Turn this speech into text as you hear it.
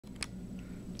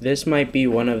this might be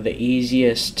one of the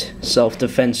easiest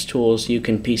self-defense tools you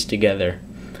can piece together.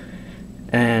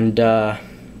 And,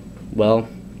 well,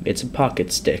 it's a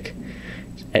pocket stick.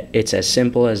 It's as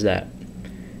simple as that.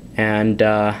 And,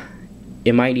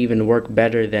 it might even work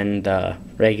better than the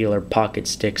regular pocket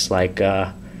sticks like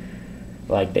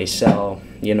they sell,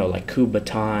 you know, like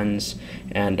kubatons.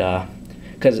 And,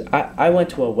 because I went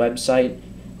to a website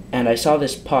and I saw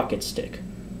this pocket stick.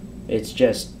 It's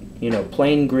just, you know,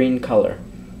 plain green color.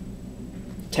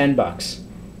 $10.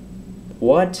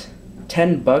 What?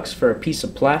 $10 for a piece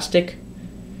of plastic?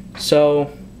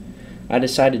 So I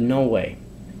decided no way.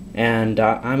 And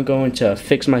I'm going to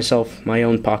fix myself my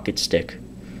own pocket stick.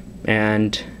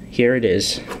 And here it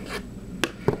is.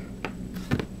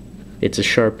 It's a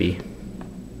Sharpie.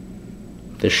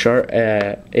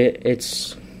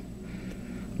 It's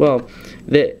well,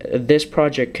 this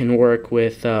project can work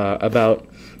with about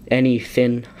any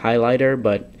thin highlighter,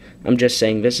 but I'm just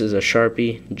saying this is a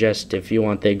Sharpie, just if you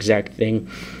want the exact thing.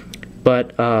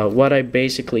 But what I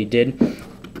basically did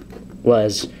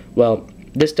was, well,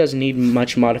 this doesn't need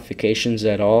much modifications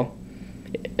at all,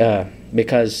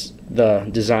 because the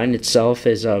design itself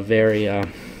is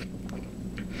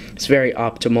it's very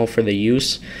optimal for the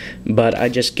use. But I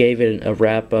just gave it a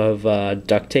wrap of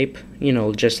duct tape, you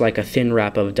know, just like a thin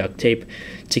wrap of duct tape,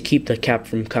 to keep the cap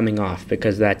from coming off,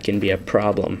 because that can be a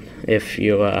problem if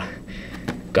you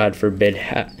God forbid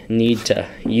need to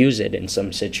use it in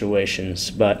some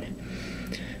situations. But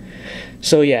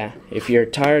so yeah, if you're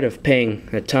tired of paying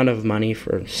a ton of money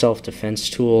for self-defense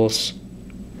tools,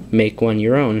 make one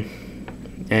your own.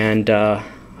 And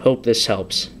hope this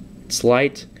helps. It's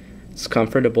light, it's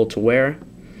comfortable to wear,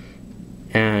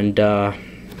 and you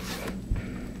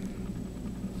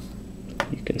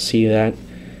can see that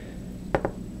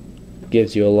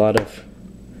gives you a lot of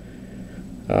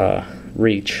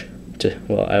reach to,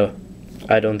 well,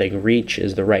 I don't think reach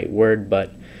is the right word,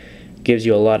 but gives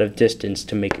you a lot of distance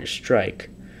to make your strike.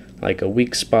 Like a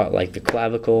weak spot like the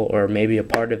clavicle or maybe a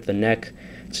part of the neck.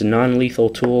 It's a non-lethal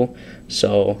tool,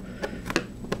 so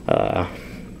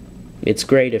it's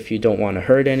great if you don't want to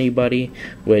hurt anybody,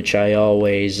 which I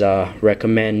always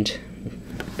recommend,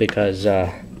 because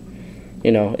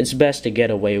you know, it's best to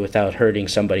get away without hurting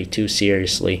somebody too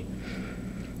seriously.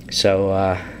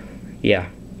 So yeah,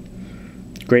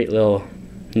 great little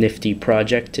nifty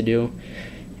project to do,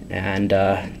 and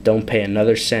don't pay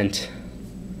another cent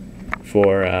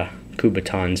for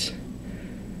kubatons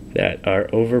that are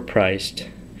overpriced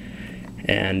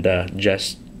and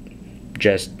just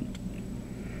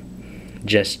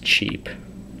cheap.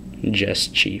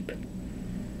 Just cheap.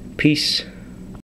 Peace.